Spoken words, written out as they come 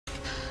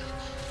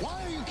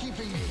Why are you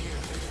keeping me here?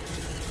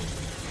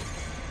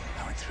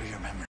 I went through your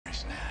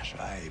memories, Nash.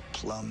 I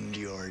plumbed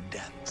your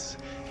depths.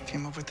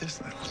 Came up with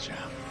this little gem.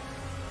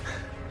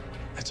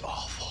 It's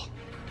awful,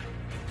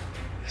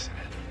 isn't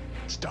it?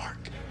 It's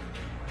dark.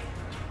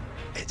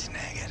 It's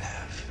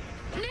negative.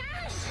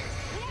 Nash!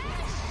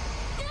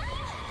 Nash!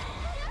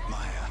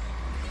 Maya,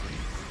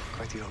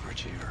 quite the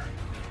overachiever,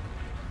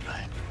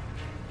 right?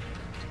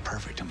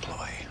 Perfect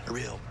employee, a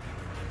real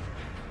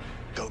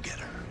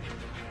go-getter.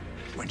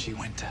 When she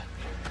went to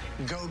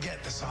go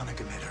get the sonic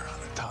emitter on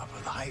the top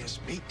of the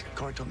highest peak,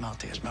 Corto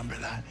Maltese, remember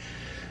that?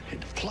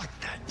 It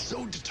plucked that,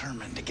 so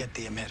determined to get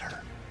the emitter.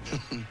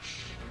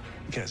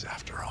 Because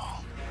after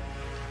all,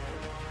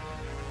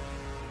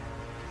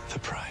 the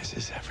prize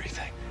is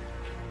everything.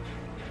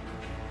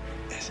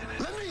 Isn't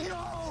it? Let me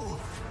go!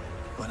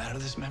 Want out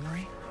of this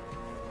memory?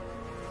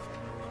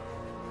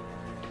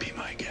 Be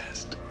my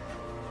guest.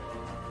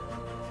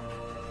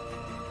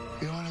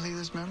 You don't want to leave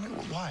this memory?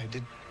 Why?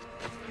 Did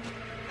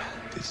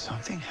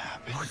something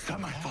happen? Oh, it's not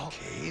my fault.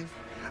 Cave?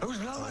 It was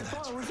not my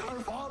fault. It was her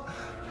fault.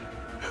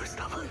 It was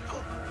not my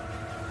fault.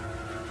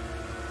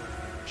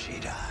 She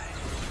died.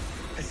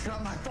 It's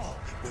not my fault.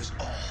 It was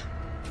all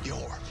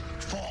your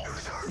fault. It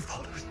was her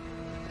fault.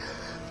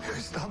 It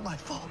was not my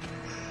fault.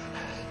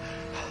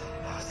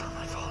 It was not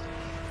my fault.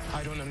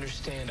 I don't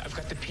understand. I've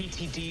got the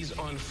PTDs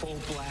on full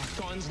blast.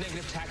 Thawne's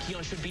negative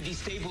tachyon should be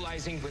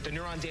destabilizing, but the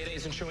neuron data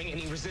isn't showing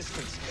any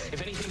resistance.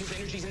 If anything, his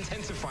energy's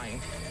intensifying.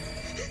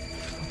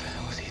 What the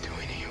hell is he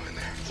doing to you in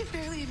there? I can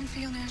barely even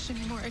feel Nash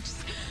anymore.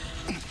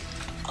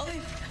 All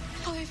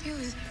I feel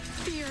is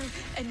fear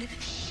and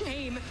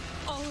shame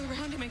all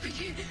around him. I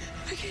can't.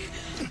 I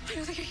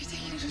don't think I can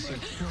take it anymore.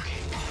 You're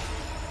okay.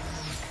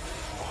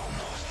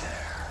 Almost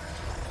there.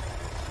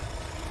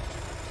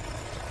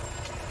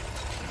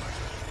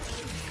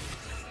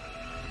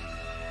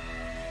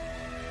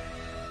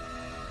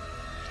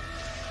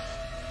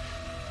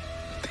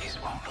 These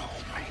won't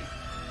hold me.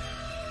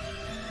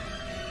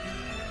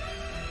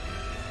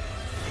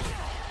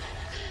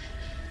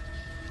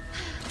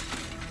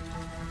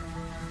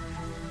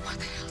 What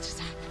the hell just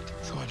happened?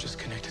 Thawne just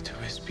connected to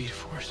his speed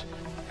force.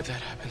 If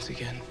that happens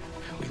again,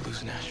 we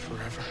lose Nash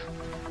forever.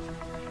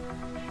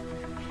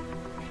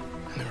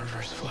 And the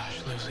reverse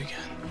flash lives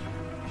again.